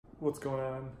what's going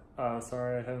on?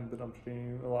 Sorry I haven't been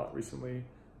updating a lot recently.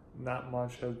 Not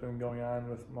much has been going on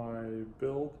with my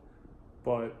build,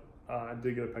 but I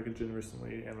did get a package in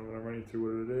recently and I'm going to run you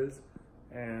through what it is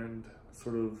and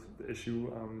sort of the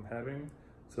issue I'm having.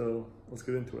 So let's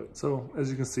get into it. So as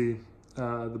you can see,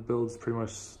 the build's pretty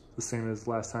much the same as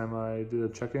last time I did a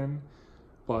check-in,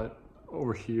 but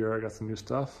over here I got some new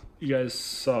stuff. You guys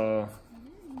saw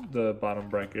the bottom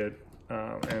bracket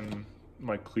and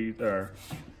my cleat, or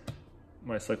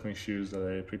my cycling shoes that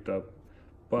I picked up,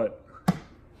 but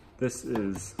this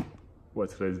is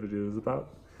what today's video is about.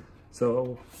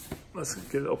 So let's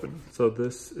get it open. So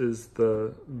this is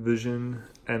the Vision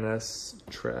NS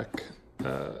track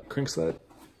Crankset.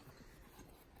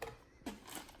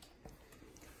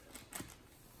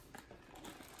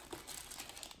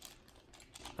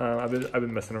 I've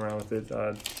been messing around with it,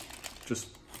 just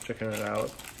checking it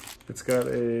out. It's got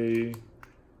a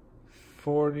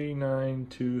 49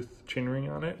 tooth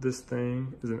chainring on it. This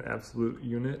thing is an absolute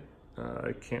unit.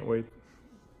 I can't wait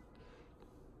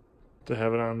to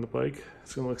have it on the bike.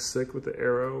 It's gonna look sick with the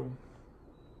arrow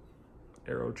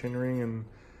chainring and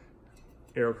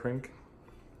arrow crank.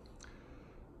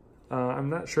 I'm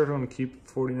not sure if I'm gonna keep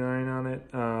 49 on it.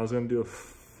 I was gonna do a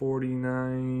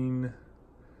 49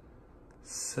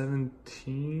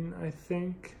 17, I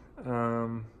think.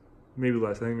 Maybe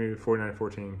less, I think maybe 49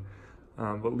 14.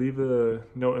 But leave a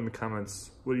note in the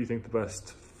comments, what do you think the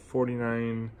best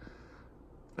 49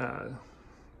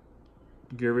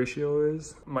 gear ratio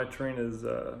is? My terrain is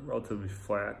relatively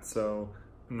flat, so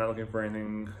I'm not looking for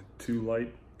anything too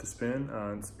light to spin.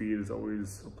 Speed is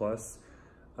always a plus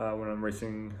when I'm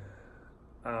racing.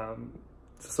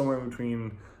 Somewhere in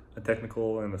between a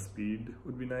technical and a speed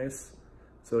would be nice.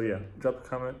 So yeah, drop a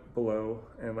comment below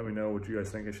and let me know what you guys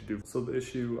think I should do. So the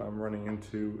issue I'm running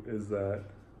into is that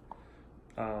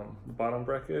the bottom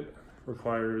bracket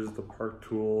requires the Park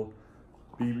Tool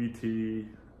BBT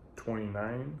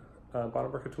 29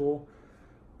 bottom bracket tool,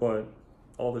 but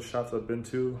all the shops I've been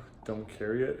to don't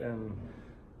carry it, and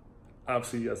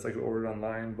obviously yes, I could order it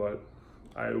online, but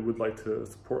I would like to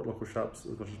support local shops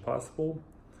as much as possible,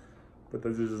 but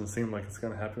that just doesn't seem like it's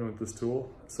going to happen with this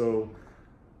tool. So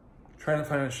trying to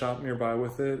find a shop nearby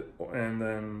with it and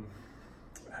then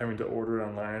having to order it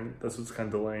online, that's what's kind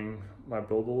of delaying my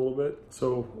build a little bit.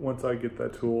 So once I get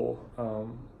that tool,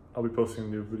 I'll be posting a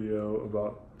new video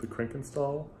about the crank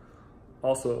install.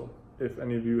 Also, if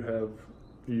any of you have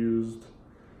used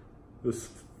this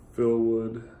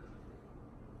Philwood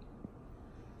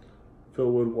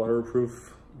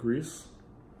waterproof grease,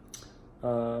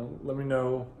 let me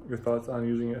know your thoughts on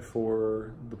using it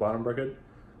for the bottom bracket.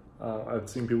 I've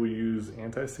seen people use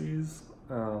anti-seize,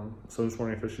 so I'm just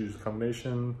wondering if I should use a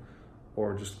combination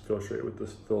or just go straight with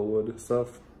this Philwood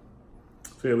stuff.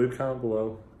 So yeah, leave a comment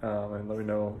below and let me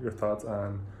know your thoughts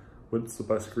on what's the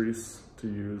best grease to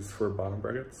use for bottom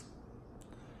brackets.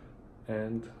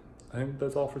 And I think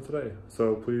that's all for today.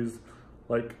 So please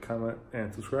like, comment,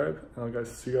 and subscribe. And I'll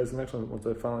see you guys in the next one once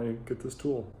I finally get this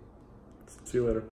tool. See you later.